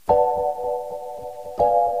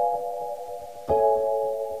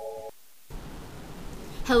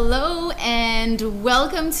and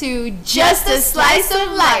welcome to Just a Slice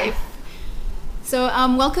of Life. So,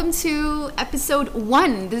 welcome to episode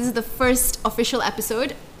 1. This is the first official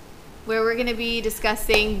episode where we're going to be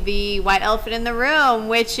discussing the white elephant in the room,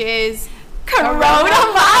 which is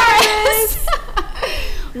coronavirus.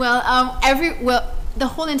 The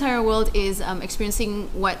whole entire world is experiencing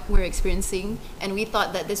what we're experiencing, and we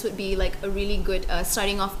thought that this would be like a really good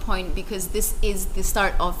starting off point, because this is the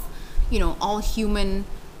start of, all human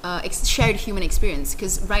shared human experience,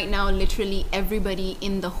 because right now literally everybody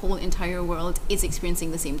in the whole entire world is experiencing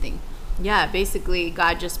the same thing. Yeah, basically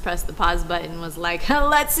God just pressed the pause button and was like,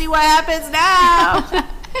 let's see what happens now.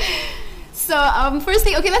 So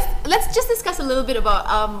firstly, okay, let's just discuss a little bit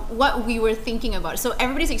about what we were thinking about. So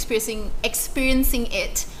everybody's experiencing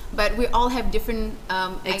it, but we all have different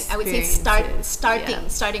I would say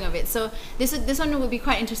starting of it. So this one will be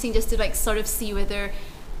quite interesting, just to like sort of see whether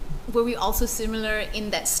were we also similar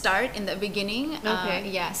in that beginning.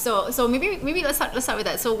 Okay. So maybe let's start with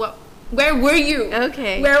that. So where were you?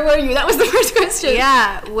 Okay. Where were you? That was the first question.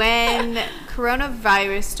 Yeah, when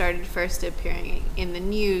coronavirus started first appearing in the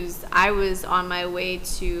news, I was on my way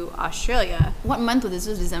to Australia. What month was this?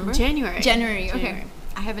 Was December? January. Okay.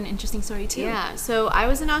 I have an interesting story too. Yeah, so I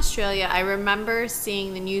was in Australia. I remember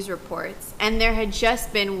seeing the news reports, and there had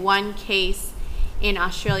just been one case in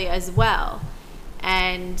Australia as well.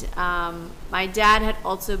 And my dad had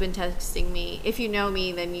also been texting me. If you know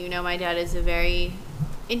me, then you know my dad is a very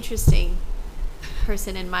interesting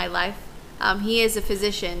person in my life. He is a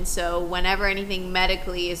physician, so whenever anything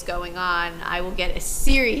medically is going on, I will get a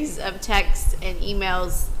series of texts and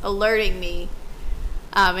emails alerting me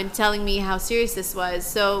and telling me how serious this was.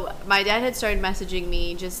 So my dad had started messaging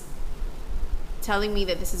me, just telling me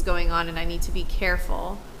that this is going on and I need to be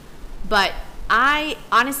careful. But I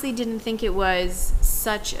honestly didn't think it was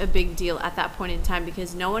such a big deal at that point in time,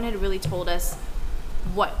 because no one had really told us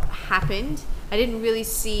what happened. I didn't really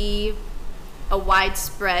see a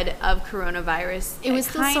widespread of coronavirus. It was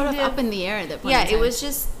still sort of up in the air at that point. Yeah, it was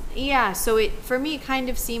just, so for me it kind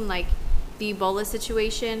of seemed like the Ebola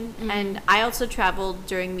situation. Mm-hmm. And I also traveled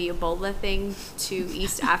during the Ebola thing to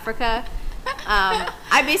East Africa.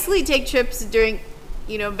 I basically take trips during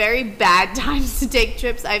very bad times to take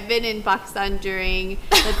trips. I've been in Pakistan during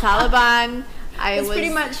the Taliban. It's pretty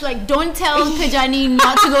much like, don't tell Kajani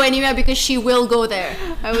not to go anywhere because she will go there.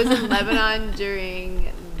 I was in Lebanon during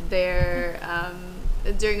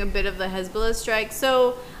during a bit of the Hezbollah strike.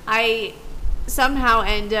 So I somehow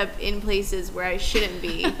end up in places where I shouldn't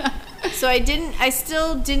be. So I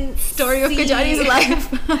still didn't Story of Kajani's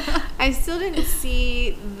life. I still didn't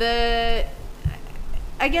see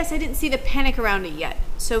I guess I didn't see the panic around it yet.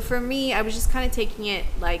 So for me, I was just kind of taking it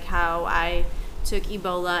like how I took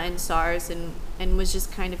Ebola and SARS and was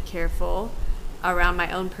just kind of careful around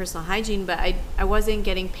my own personal hygiene, but I wasn't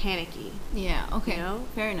getting panicky. Yeah, okay.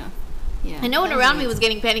 Fair enough. Yeah. And no one around me was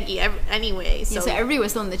getting panicky anyway. So. Yeah, so everybody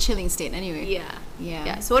was still in the chilling state anyway.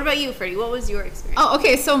 Yeah. So what about you, Freddie? What was your experience? Oh,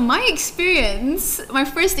 okay. So my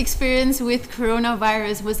first experience with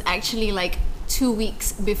coronavirus was actually like 2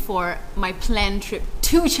 weeks before my planned trip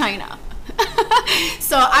to China.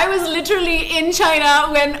 So I was literally in China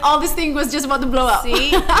when all this thing was just about to blow up.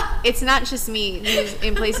 See, it's not just me who's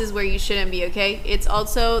in places where you shouldn't be, okay? It's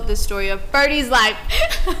also the story of Ferdy's life.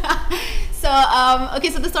 So,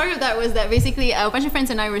 so the story of that was that basically a bunch of friends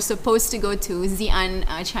and I were supposed to go to Xi'an,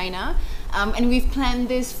 China, and we've planned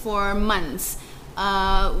this for months.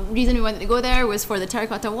 Reason we wanted to go there was for the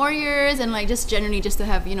Terracotta Warriors, and like just generally just to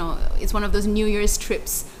have, it's one of those New Year's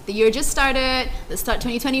trips. The year just started, let's start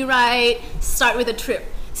 2020 right, start with a trip.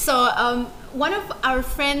 So one of our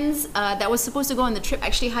friends that was supposed to go on the trip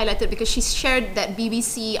actually highlighted, because she shared that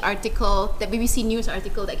BBC News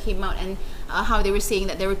article that came out, and how they were saying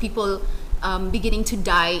that there were people beginning to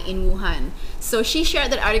die in Wuhan. So she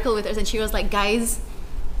shared that article with us, and she was like, guys,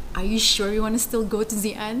 are you sure we want to still go to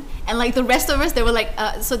Xi'an? And like the rest of us, they were like,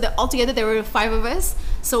 altogether there were 5 of us.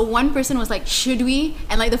 So one person was like, should we?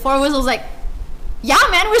 And like the 4 of us was like, yeah,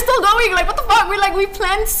 man, we're still going. Like, what the fuck? We're like, we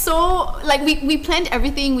planned we planned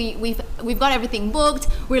everything. We've got everything booked.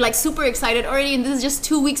 We're like super excited already, and this is just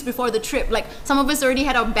 2 weeks before the trip. Like, some of us already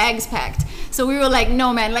had our bags packed. So we were like,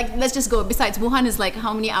 no, man, like, let's just go. Besides, Wuhan is like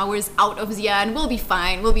how many hours out of Xi'an? We'll be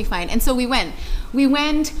fine. And so we went. We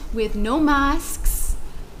went with no masks,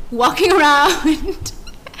 walking around.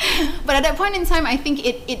 But at that point in time, I think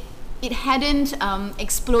it hadn't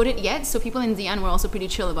exploded yet. So people in Xi'an were also pretty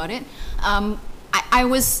chill about it. I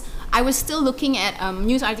was still looking at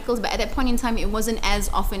news articles, but at that point in time, it wasn't as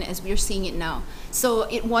often as we're seeing it now. So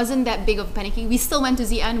it wasn't that big of a panic. We still went to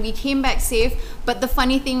Xi'an. We came back safe. But the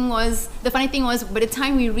funny thing was, by the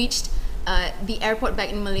time we reached the airport back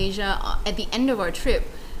in Malaysia at the end of our trip,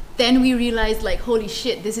 then we realized like, holy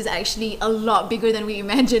shit, this is actually a lot bigger than we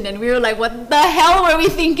imagined. And we were like, what the hell were we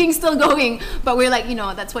thinking still going? But we're like,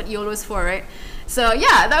 that's what YOLO's for, right? So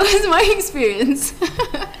yeah, that was my experience.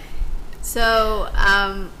 So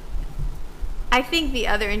I think the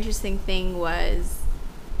other interesting thing was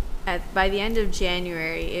by the end of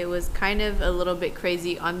January, it was kind of a little bit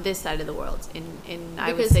crazy on this side of the world, in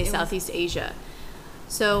I would say Southeast Asia.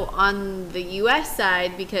 So on the US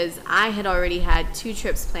side, because I had already had 2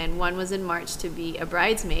 trips planned. One was in March to be a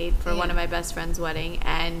bridesmaid for one of my best friend's wedding,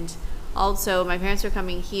 and also my parents were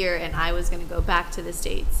coming here and I was going to go back to the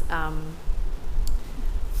States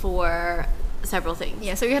for several things.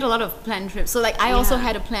 Yeah, so we had a lot of planned trips. So like I also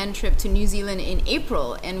had a planned trip to New Zealand in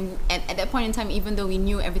April, and at that point in time, even though we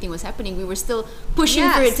knew everything was happening, we were still pushing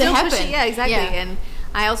for it to happen. Yeah, exactly. Yeah. And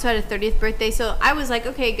I also had a 30th birthday, so I was like,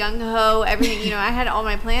 okay, gung-ho, everything, I had all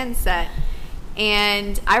my plans set.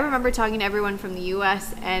 And I remember talking to everyone from the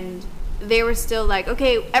US, and they were still like,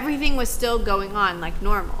 okay, everything was still going on like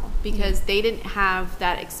normal, because they didn't have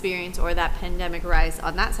that experience or that pandemic rise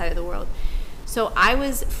on that side of the world. So I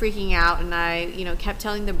was freaking out, and I, kept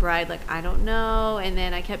telling the bride, like, I don't know. And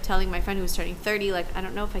then I kept telling my friend who was turning 30, like, I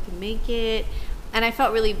don't know if I can make it. And I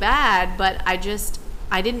felt really bad, but I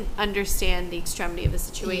didn't understand the extremity of the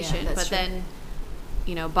situation. Yeah, but true.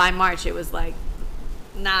 Then, by March, it was like,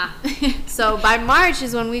 nah. So by March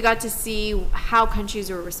is when we got to see how countries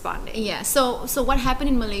were responding. Yeah. So what happened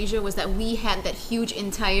in Malaysia was that we had that huge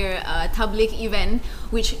entire tabligh event,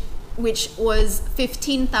 which was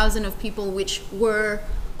 15,000 of people which were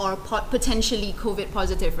or potentially COVID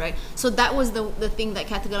positive, right? So that was the thing that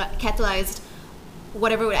catalyzed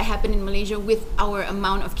whatever would happen in Malaysia with our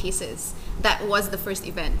amount of cases. That was the first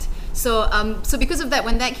event. So because of that,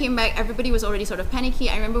 when that came back, everybody was already sort of panicky.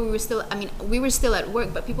 I remember we were still at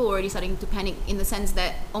work, but people were already starting to panic in the sense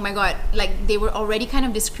that, oh my God, like they were already kind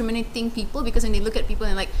of discriminating people, because when they look at people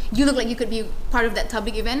and like, you look like you could be part of that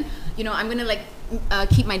tabligh event, I'm gonna like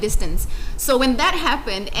keep my distance. So when that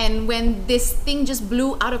happened, and when this thing just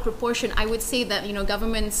blew out of proportion, I would say that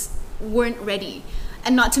governments weren't ready.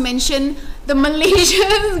 And not to mention, the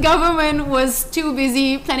Malaysian government was too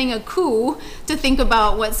busy planning a coup to think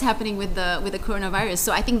about what's happening with the coronavirus.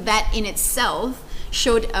 So I think that in itself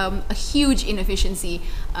showed a huge inefficiency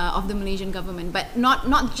of the Malaysian government. But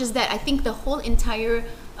not just that. I think the whole entire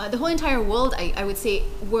world, I would say,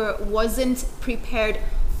 wasn't prepared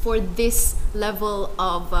for this level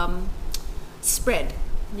of spread.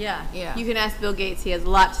 Yeah. You can ask Bill Gates; he has a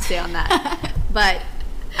lot to say on that. But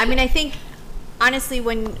I mean, I think, honestly,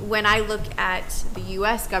 when I look at the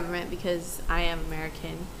U.S. government, because I am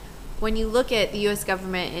American, when you look at the U.S.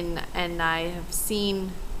 government, and I have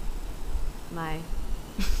seen my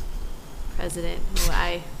president, who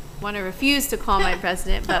I want to refuse to call my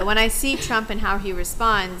president, but when I see Trump and how he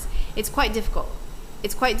responds, it's quite difficult.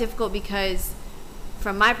 It's quite difficult because,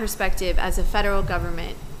 from my perspective, as a federal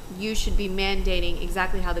government, you should be mandating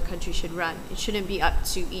exactly how the country should run. It shouldn't be up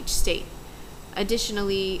to each state.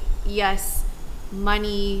 Additionally, yes,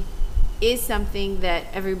 money is something that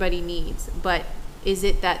everybody needs, but is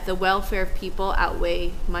it that the welfare of people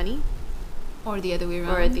outweigh money? Or the other way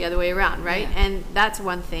around? Right? Yeah. And that's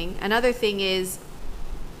one thing. Another thing is,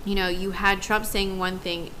 you had Trump saying one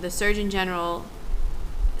thing, the Surgeon General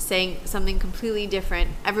saying something completely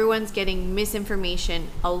different. Everyone's getting misinformation,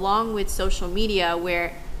 along with social media,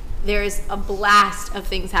 where there's a blast of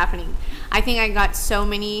things happening. I think I got so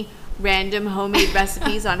many random homemade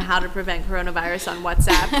recipes on how to prevent coronavirus on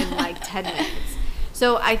WhatsApp in like 10 minutes.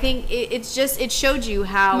 So I think it showed you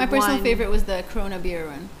how my personal favorite was the Corona beer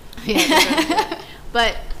one. Yeah,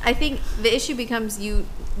 but I think the issue becomes you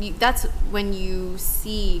that's when you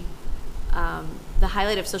see the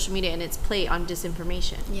highlight of social media and its play on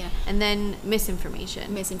disinformation. Yeah. And then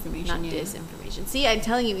misinformation. Not disinformation. See, I'm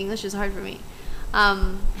telling you, English is hard for me.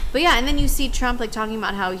 But yeah, and then you see Trump like talking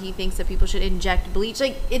about how he thinks that people should inject bleach.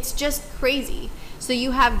 Like, it's just crazy. So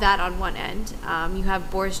you have that on one end. You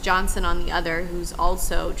have Boris Johnson on the other, who's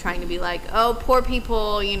also trying to be like, oh, poor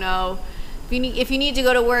people, if you need to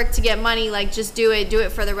go to work to get money, like, just do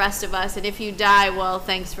it for the rest of us. And if you die, well,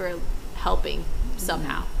 thanks for helping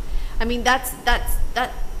somehow. I mean, that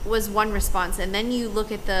was one response. And then you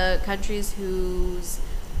look at the countries who's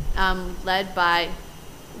led by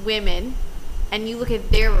women, and you look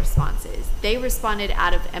at their responses. They responded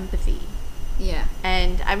out of empathy. Yeah.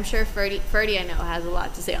 And I'm sure Ferdy, I know, has a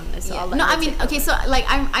lot to say on this. So yeah. I'll let her okay, so like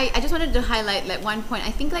I just wanted to highlight like one point.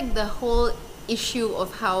 I think like the whole issue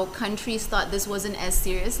of how countries thought this wasn't as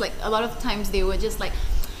serious. Like a lot of times they were just like,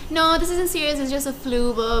 no, this isn't serious, it's just a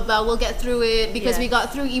flu, blah, blah, blah. We'll get through it because we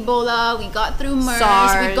got through Ebola, we got through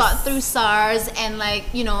MERS, we got through SARS, and like,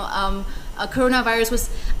 coronavirus was...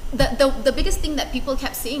 The biggest thing that people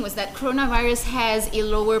kept saying was that coronavirus has a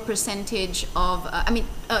lower percentage of,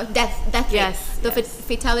 death rate. Yes, the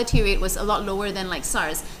fatality rate was a lot lower than like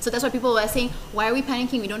SARS. So that's why people were saying, why are we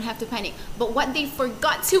panicking? We don't have to panic. But what they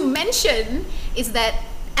forgot to mention is that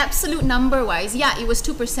absolute number wise, yeah, it was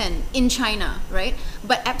 2% in China, right?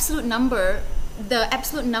 But the absolute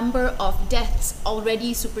number of deaths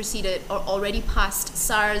already superseded or already passed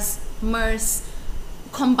SARS, MERS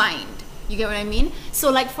combined. You get what I mean? So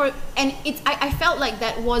like I felt like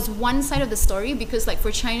that was one side of the story, because like for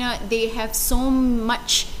China, they have so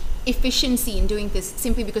much efficiency in doing this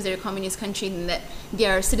simply because they're a communist country, and that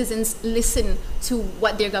their citizens listen to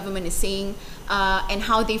what their government is saying, and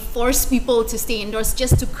how they force people to stay indoors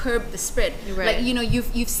just to curb the spread. Right. Like,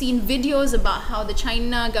 you've seen videos about how the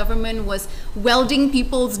China government was welding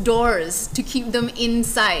people's doors to keep them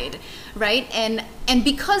inside, right? And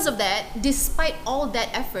because of that, despite all that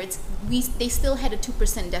efforts, they still had a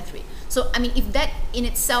 2% death rate. So I mean, if that in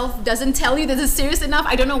itself doesn't tell you that it's serious enough,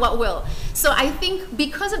 I don't know what will. So I think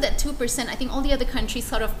because of that 2%, I think all the other countries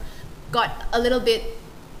sort of got a little bit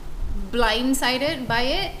blindsided by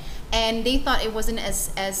it, and they thought it wasn't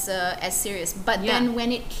as serious. But then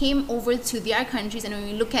when it came over to their countries, and when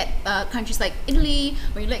we look at countries like Italy,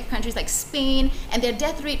 when you look at countries like Spain, and their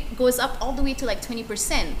death rate goes up all the way to like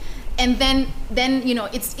 20%. And then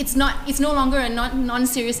it's no longer a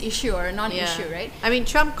non-serious issue or a non-issue, right? I mean,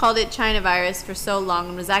 Trump called it China virus for so long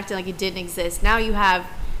and was acting like it didn't exist. Now you have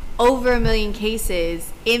over 1 million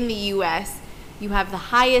cases in the U.S. You have the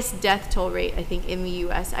highest death toll rate, I think, in the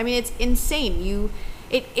U.S. I mean, it's insane.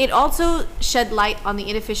 It also shed light on the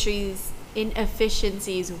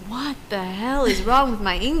inefficiencies. What the hell is wrong with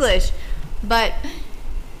my English? But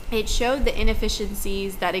it showed the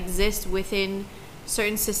inefficiencies that exist within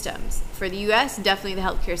certain systems. For the US, definitely the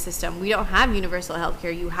healthcare system. We don't have universal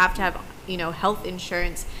healthcare. You have to have, health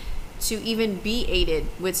insurance to even be aided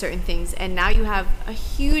with certain things. And now you have a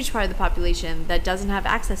huge part of the population that doesn't have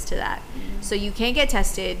access to that. Mm-hmm. So you can't get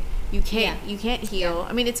tested. You can't heal. Yeah.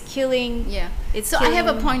 I mean, it's killing. Yeah. I have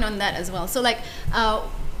a point on that as well. So like,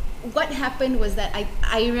 what happened was that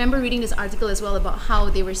I remember reading this article as well about how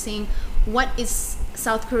they were saying, what is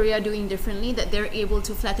South Korea doing differently that they're able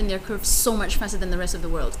to flatten their curve so much faster than the rest of the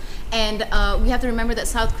world. And we have to remember that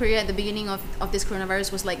South Korea at the beginning of this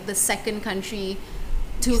coronavirus was like the second country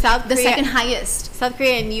to the second highest. South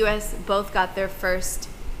Korea and US both got their first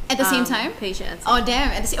at the same time patients. Oh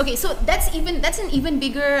damn! Okay, so that's an even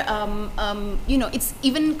bigger it's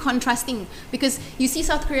even contrasting, because you see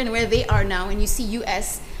South Korea and where they are now, and you see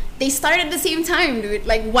US. They started at the same time, dude.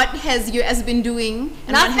 Like, what has US been doing?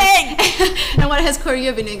 And nothing. And what has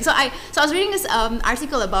Korea been doing? So I was reading this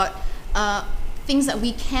article about things that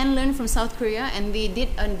we can learn from South Korea, and they did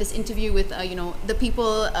this interview with the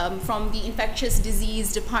people from the infectious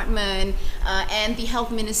disease department and the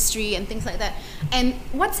health ministry and things like that. And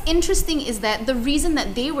what's interesting is that the reason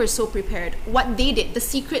that they were so prepared, what they did, the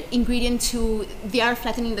secret ingredient to their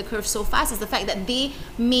flattening the curve so fast, is the fact that they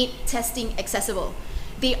made testing accessible.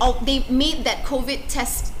 They made that COVID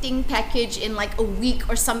testing package in like a week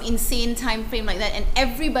or some insane time frame like that, and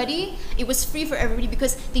it was free for everybody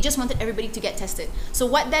because they just wanted everybody to get tested. So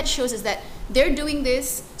what that shows is that they're doing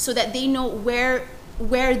this so that they know where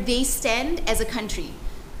they stand as a country,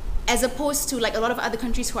 as opposed to like a lot of other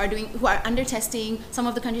countries who are under testing. Some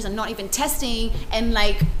of the countries are not even testing and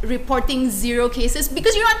like reporting 0 cases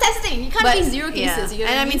because you're not testing. You can't be 0 cases. You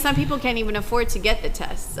know and I mean, some people can't even afford to get the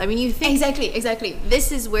tests. I mean, you think exactly.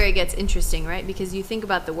 This is where it gets interesting, right? Because you think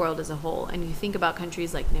about the world as a whole, and you think about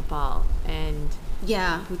countries like Nepal and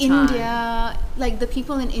Bhutan. India, like the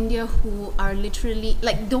people in India who are literally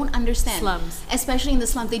like don't understand slums, especially in the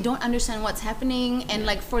slums. They don't understand what's happening, and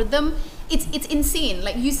like for them, it's insane.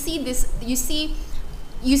 Like you see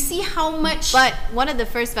how much. But one of the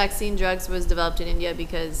first vaccine drugs was developed in India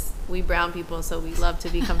because we brown people, so we love to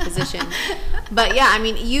become physicians. But yeah, I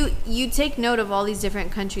mean, you take note of all these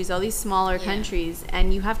different countries, all these smaller countries,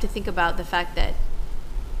 and you have to think about the fact that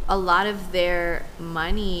a lot of their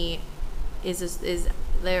money is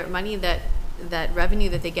their money that revenue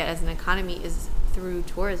that they get as an economy is through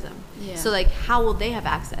tourism. Yeah. So like, how will they have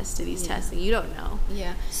access to these tests? You don't know.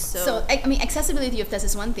 Yeah. So I mean, accessibility of tests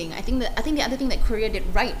is one thing. I think the other thing that Korea did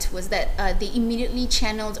right was that they immediately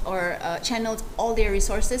channeled all their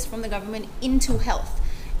resources from the government into health.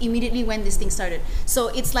 immediately when this thing started. So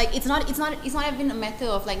it's like it's not even a matter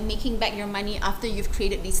of like making back your money after you've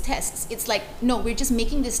created these tests. It's like, no, we're just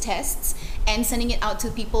making these tests and sending it out to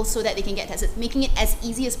people so that they can get tested, making it as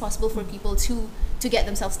easy as possible for people to get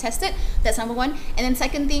themselves tested. That's number one. And then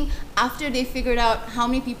second thing, after they figured out how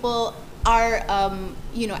many people are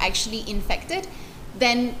actually infected,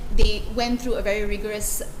 then they went through a very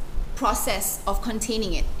rigorous process of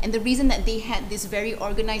containing it. And the reason that they had this very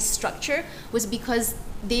organized structure was because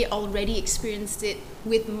they already experienced it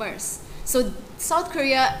with MERS. So South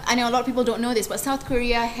Korea, I know a lot of people don't know this, but South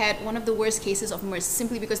Korea had one of the worst cases of MERS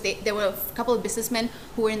simply because there were a couple of businessmen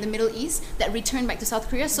who were in the Middle East that returned back to South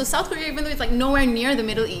Korea. So South Korea, even though it's like nowhere near the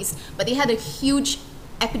Middle East, but they had a huge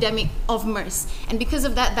epidemic of MERS. And because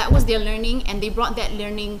of that, that was their learning, and they brought that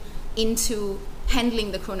learning into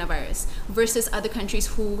handling the coronavirus versus other countries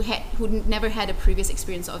who never had a previous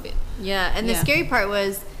experience of it. Yeah, and the scary part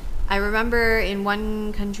was, I remember in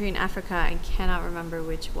one country in Africa, I cannot remember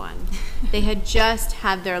which one, they had just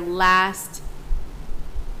had their last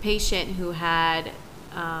patient who had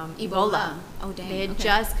Ebola. Oh, dang. They had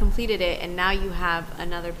just completed it, and now you have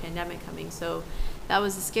another pandemic coming. So that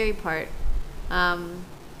was the scary part.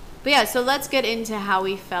 But yeah, so let's get into how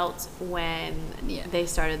we felt when they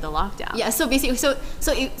started the lockdown. Yeah, so basically, so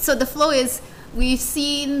the flow is, we've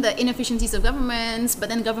seen the inefficiencies of governments, but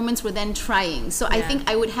then governments were then trying. So I think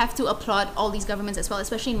I would have to applaud all these governments as well,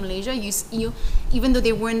 especially in Malaysia. You even though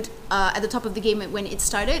they weren't at the top of the game when it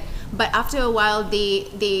started, but after a while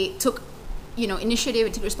they took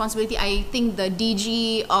initiative, took responsibility. I think the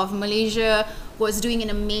DG of Malaysia was doing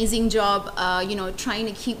an amazing job, trying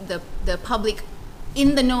to keep the public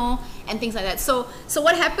in the know and things like that. So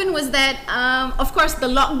what happened was that, of course, the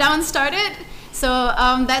lockdown started. So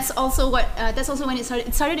that's also when it started.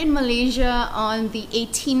 It started in Malaysia on the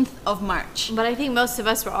 18th of March. But I think most of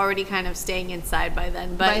us were already kind of staying inside by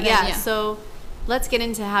then. But so let's get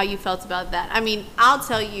into how you felt about that. I mean, I'll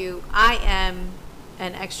tell you, I am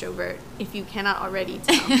an extrovert, if you cannot already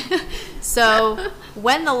tell. So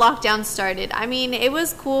when the lockdown started, I mean, it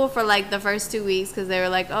was cool for like the first 2 weeks because they were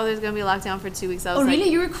like, oh, there's gonna be a lockdown for 2 weeks. I was really?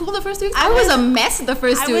 You were cool the first 2 weeks? I was a mess the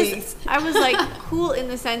first 2 weeks. I was like cool in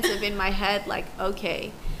the sense of, in my head, like,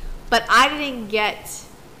 okay, but I didn't get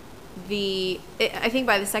I think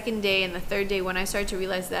by the second day and the third day, when I started to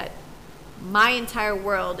realize that my entire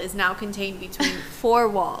world is now contained between four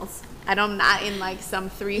walls. I'm not in like some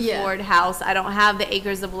three-floored house. I don't have the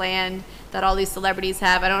acres of land that all these celebrities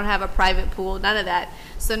have. I don't have a private pool, none of that.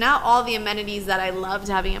 So now all the amenities that I loved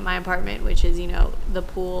having at my apartment, which is, the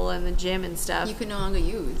pool and the gym and stuff, you could no longer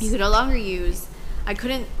use. I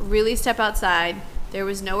couldn't really step outside. There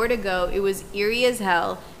was nowhere to go. It was eerie as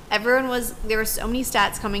hell. There were so many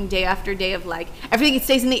stats coming day after day of like, everything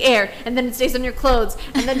stays in the air, and then it stays on your clothes,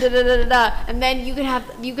 and then and then you could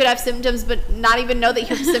have symptoms but not even know that you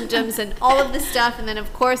have symptoms, and all of this stuff. And then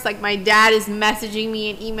of course, like, my dad is messaging me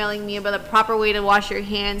and emailing me about the proper way to wash your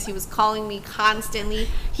hands. He was calling me constantly.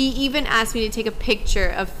 He even asked me to take a picture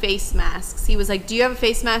of face masks. He was like, do you have a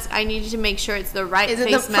face mask? I need you to make sure it's the right face mask.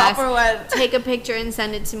 Is it the proper one? Take a picture and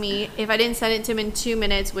send it to me. If I didn't send it to him in 2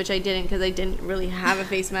 minutes, which I didn't because I didn't really have a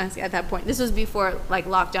face mask at that point. This was before like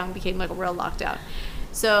lockdown became like a real lockdown.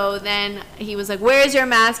 So then he was like, where's your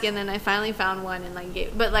mask? And then I finally found one and like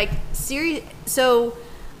gave, but like serious. So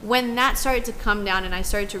when that started to come down and I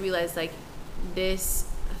started to realize like this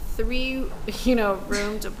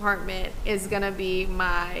 3-room apartment is gonna be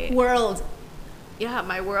my world. Yeah,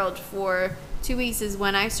 my world for 2 weeks is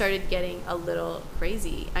when I started getting a little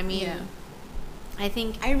crazy. I mean, I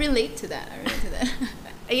think I relate to that.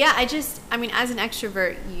 Yeah, I mean, as an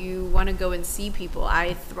extrovert, you want to go and see people.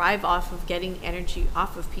 I thrive off of getting energy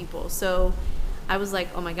off of people. So I was like,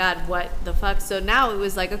 oh my God, what the fuck? So now it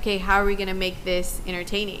was like, okay, how are we going to make this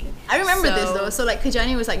entertaining? I remember this though. So like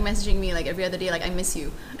Kajani was like messaging me like every other day, like, I miss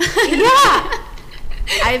you. Yeah.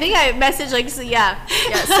 I think I messaged like,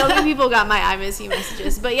 so many people got my I miss you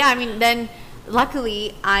messages. But yeah, I mean, then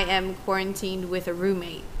luckily I am quarantined with a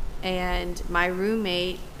roommate. And my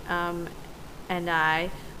roommate, and I,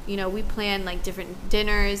 we planned like different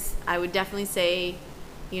dinners. I would definitely say,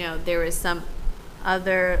 there was some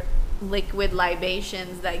other liquid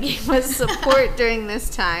libations that gave us support during this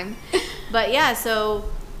time. But yeah, so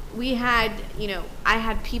we had, I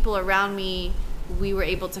had people around me. We were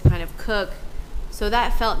able to kind of cook. So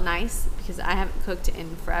that felt nice because I haven't cooked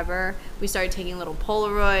in forever. We started taking little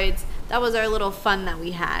Polaroids. That was our little fun that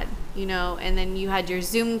we had, and then you had your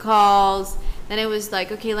Zoom calls. Then it was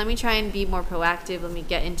like, okay, let me try and be more proactive. Let me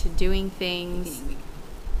get into doing things.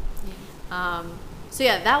 So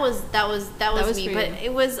yeah, that was me. But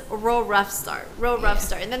it was a real rough start.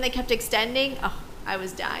 And then they kept extending. Oh, I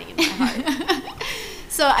was dying in my heart.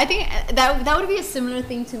 So I think that would be a similar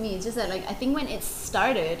thing to me. It's just that, like, I think when it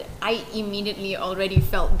started, I immediately already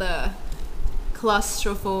felt the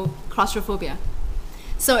claustrophobia.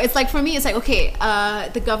 So it's like, for me, it's like, okay,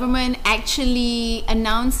 the government actually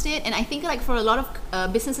announced it, and I think, like, for a lot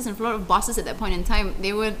of businesses and for a lot of bosses at that point in time,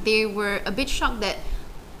 they were a bit shocked that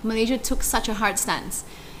Malaysia took such a hard stance.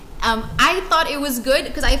 I thought it was good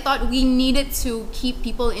because I thought we needed to keep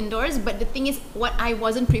people indoors, but the thing is, what I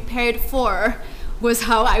wasn't prepared for was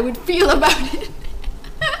how I would feel about it.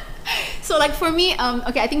 So, like, for me,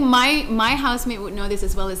 okay, I think my housemate would know this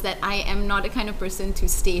as well, is that I am not the kind of person to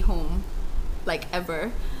stay home, like,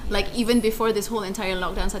 ever. Like, even before this whole entire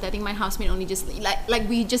lockdown started, I think my housemate only just, like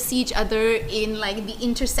we just see each other in, like, the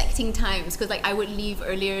intersecting times, because, like, I would leave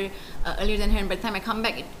earlier than her, and by the time I come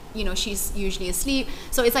back, you know, she's usually asleep.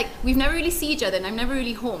 So it's like, we've never really seen each other, and I'm never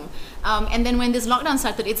really home. And then when this lockdown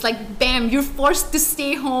started, it's like, bam, you're forced to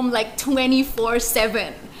stay home, like,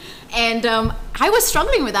 24/7. And I was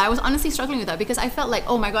struggling with that. I was honestly struggling with that, because I felt like,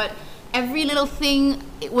 oh my god, every little thing,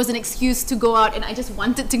 it was an excuse to go out, and I just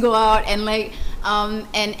wanted to go out. And, like,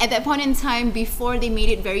 and at that point in time, before they made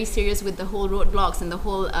it very serious with the whole roadblocks and the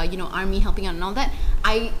whole you know, army helping out and all that,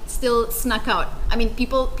 I still snuck out. I mean,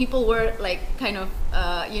 people were, like, kind of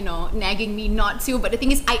you know, nagging me not to, but the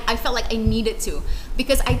thing is, I felt like I needed to,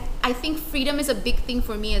 because I think freedom is a big thing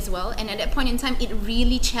for me as well. And at that point in time, it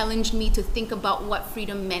really challenged me to think about what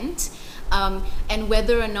freedom meant. And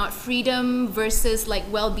whether or not freedom versus, like,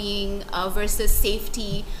 well-being versus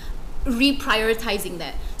safety, reprioritizing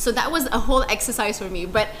that. So that was a whole exercise for me.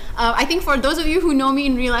 But I think for those of you who know me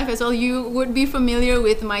in real life as well, you would be familiar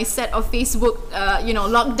with my set of Facebook you know,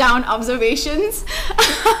 lockdown observations.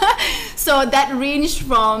 So that ranged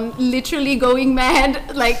from literally going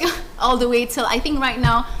mad, like, all the way till, I think right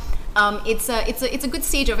now, it's a good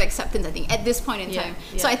stage of acceptance, I think, at this point in time.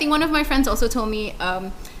 So I think one of my friends also told me,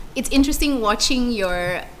 it's interesting watching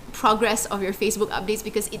your progress of your Facebook updates,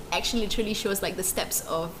 because it actually literally shows, like, the steps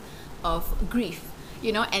of grief,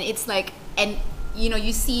 you know. And it's like, and you know,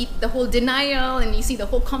 you see the whole denial, and you see the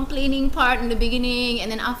whole complaining part in the beginning,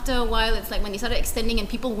 and then after a while, it's like when they started extending and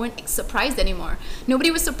people weren't surprised anymore.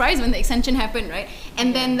 Nobody was surprised when the extension happened, right?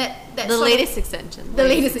 And then that the latest extension. The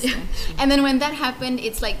latest extension. And then when that happened,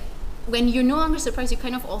 it's like, when you're no longer surprised, you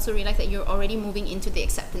kind of also realize that you're already moving into the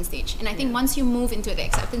acceptance stage. And I think once you move into the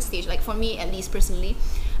acceptance stage, like, for me at least personally,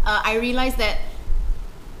 I realized that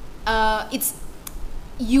it's,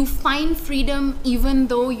 you find freedom even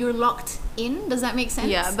though you're locked in. Does that make sense?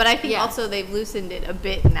 Yeah, but I think also they've loosened it a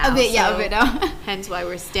bit now. A bit now. Hence why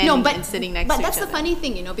we're standing and sitting next to each other. But that's the funny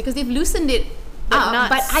thing, you know, because they've loosened it up,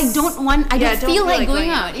 but I don't feel like going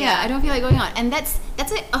out. I don't feel like going out. And that's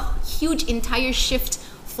a huge entire shift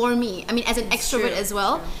for me. I mean, as an extrovert as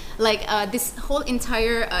well, like, this whole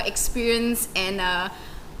entire experience and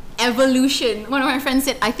evolution. One of my friends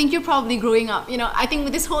said, I think you're probably growing up. You know, I think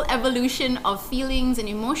with this whole evolution of feelings and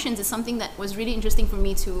emotions is something that was really interesting for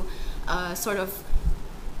me to sort of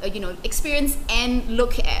you know, experience and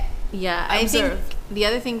look at. Yeah, I think the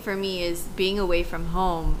other thing for me is being away from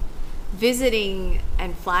home. Visiting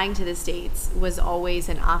and flying to the States was always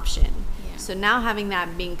an option. So now having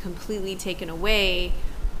that being completely taken away,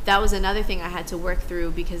 that was another thing I had to work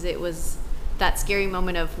through, because it was that scary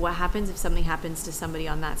moment of what happens if something happens to somebody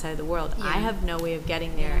on that side of the world. I have no way of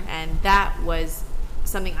getting there, and that was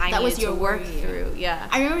something I needed to work through.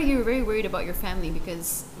 I remember you were very worried about your family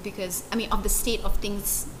because I mean, of the state of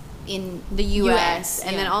things in the US.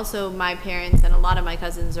 And then also my parents and a lot of my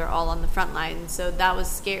cousins are all on the front line, so that was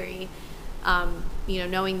scary. You know,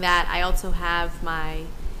 knowing that I also have my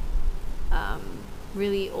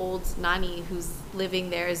really old nanny who's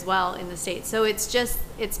living there as well in the States, so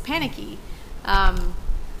it's panicky.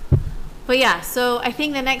 But yeah, so I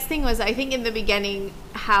think the next thing was, I think in the beginning,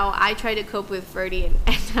 how I tried to cope with Ferdy and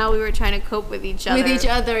how we were trying to cope with each other.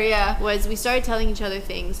 Was we started telling each other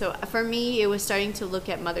things. So for me, it was starting to look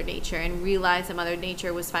at Mother Nature and realize that Mother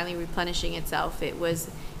Nature was finally replenishing itself. It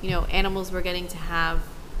was, you know, animals were getting to have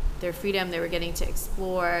their freedom. They were getting to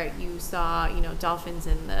explore. You saw, you know, dolphins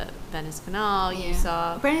in the Venice Canal. You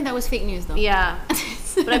saw... Apparently that was fake news, though. Yeah.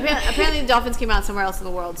 But apparently the dolphins came out somewhere else in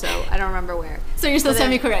the world, so I don't remember where. So you're still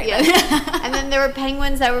semi-correct. Yeah. And then there were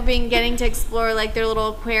penguins that were getting to explore, like, their little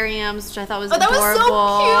aquariums, which I thought was adorable. That was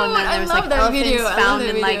so cute! And then there was, I love that elephants video. found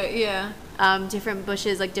in, like, different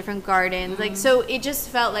bushes, like different gardens. Like, so it just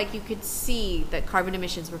felt like you could see that carbon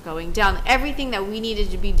emissions were going down. Everything that we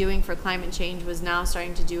needed to be doing for climate change was now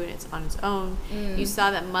starting to do it on its own. You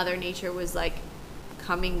saw that Mother Nature was, like,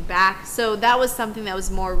 coming back. So that was something that was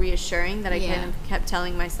more reassuring that I kind of kept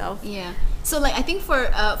telling myself. Yeah. So like I think for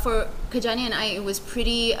Kajani and I, it was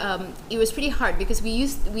pretty hard because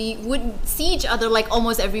we would see each other like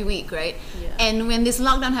almost every week, right? Yeah. And when this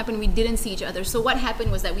lockdown happened, we didn't see each other. So what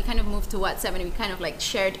happened was that we kind of moved to WhatsApp and we kind of like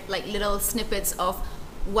shared like little snippets of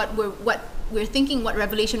what we're thinking, what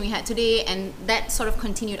revelation we had today, and that sort of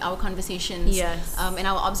continued our conversations, and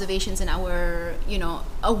our observations and our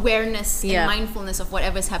awareness and mindfulness of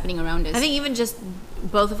whatever's happening around us. I think even just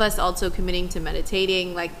both of us also committing to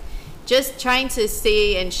meditating, like just trying to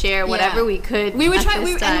say and share whatever we could. We were trying,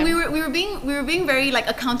 we were being very like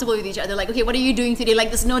accountable with each other. Like, okay, what are you doing today? Like,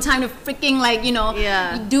 there's no time to freaking like you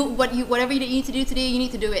do whatever you need to do today. You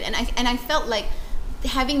need to do it. And I felt like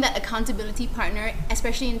having that accountability partner,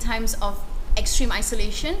 especially in times of extreme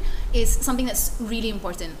isolation, is something that's really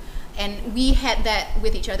important. And we had that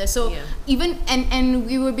with each other. So even and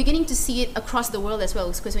we were beginning to see it across the world as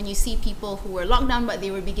well, because when you see people who were locked down but they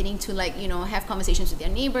were beginning to like have conversations with their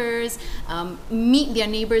neighbors, meet their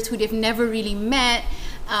neighbors who they've never really met,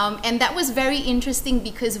 and that was very interesting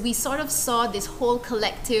because we sort of saw this whole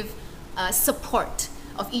collective support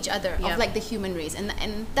of each other, of like the human race,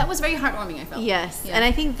 and that was very heartwarming, I felt. And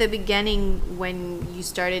I think the beginning when you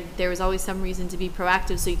started, there was always some reason to be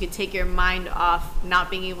proactive, so you could take your mind off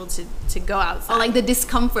not being able to go outside, or like the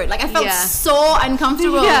discomfort. Like I felt so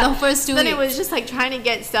uncomfortable the first 2 weeks. Then it was just like trying to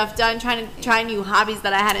get stuff done, trying to try new hobbies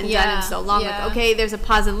that I hadn't done in so long. Like, okay, there's a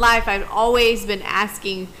pause in life. I've always been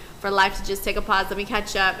asking for life to just take a pause, let me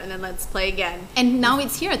catch up, and then let's play again. And now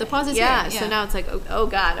it's here. The pause is here. So now it's like, oh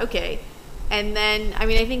God, okay. And then, I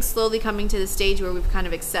mean, I think slowly coming to the stage where we've kind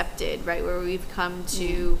of accepted, right, where we've come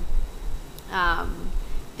to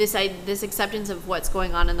this acceptance of what's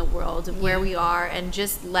going on in the world, of where we are, and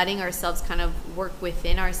just letting ourselves kind of work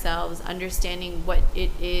within ourselves, understanding what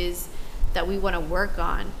it is that we want to work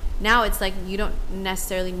on. Now it's like you don't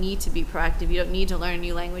necessarily need to be proactive. You don't need to learn a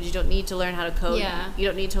new language. You don't need to learn how to code. You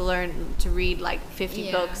don't need to learn to read like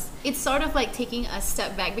 50 books. It's sort of like taking a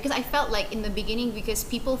step back, because I felt like in the beginning, because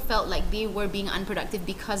people felt like they were being unproductive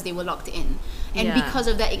because they were locked in. And because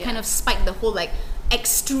of that, it kind of spiked the whole like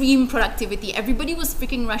extreme productivity. Everybody was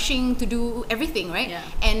freaking rushing to do everything, right?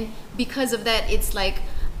 And because of that, it's like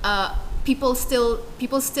people still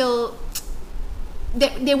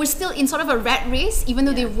they were still in sort of a rat race, even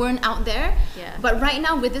though they weren't out there. But right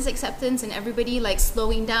now, with this acceptance and everybody like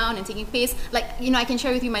slowing down and taking pace, like I can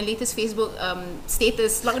share with you my latest Facebook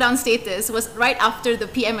lockdown status was right after the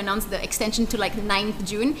PM announced the extension to like 9th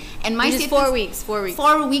June, and my status,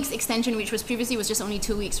 4 weeks extension, which was previously was just only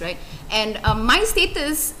 2 weeks, right? And my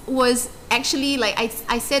status was actually like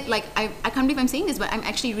I said, like I can't believe I'm saying this, but I'm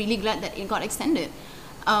actually really glad that it got extended.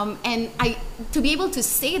 And to be able to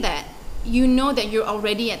say that, that you're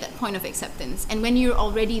already at that point of acceptance, and when you're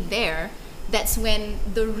already there, that's when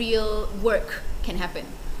the real work can happen.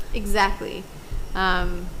 Exactly.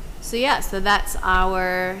 So that's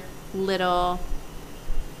our little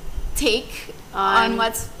take on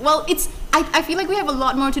what's I feel like we have a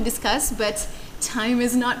lot more to discuss, but time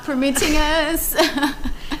is not permitting us.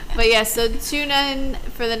 But so tune in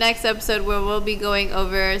for the next episode where we'll be going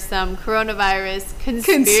over some coronavirus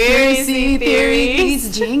conspiracy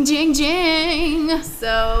theories. Jing, jing, jing.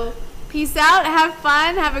 So peace out. Have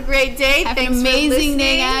fun. Have a great day. Have an amazing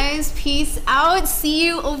day, guys. Peace out. See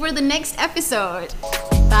you over the next episode.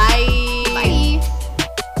 Bye. Bye.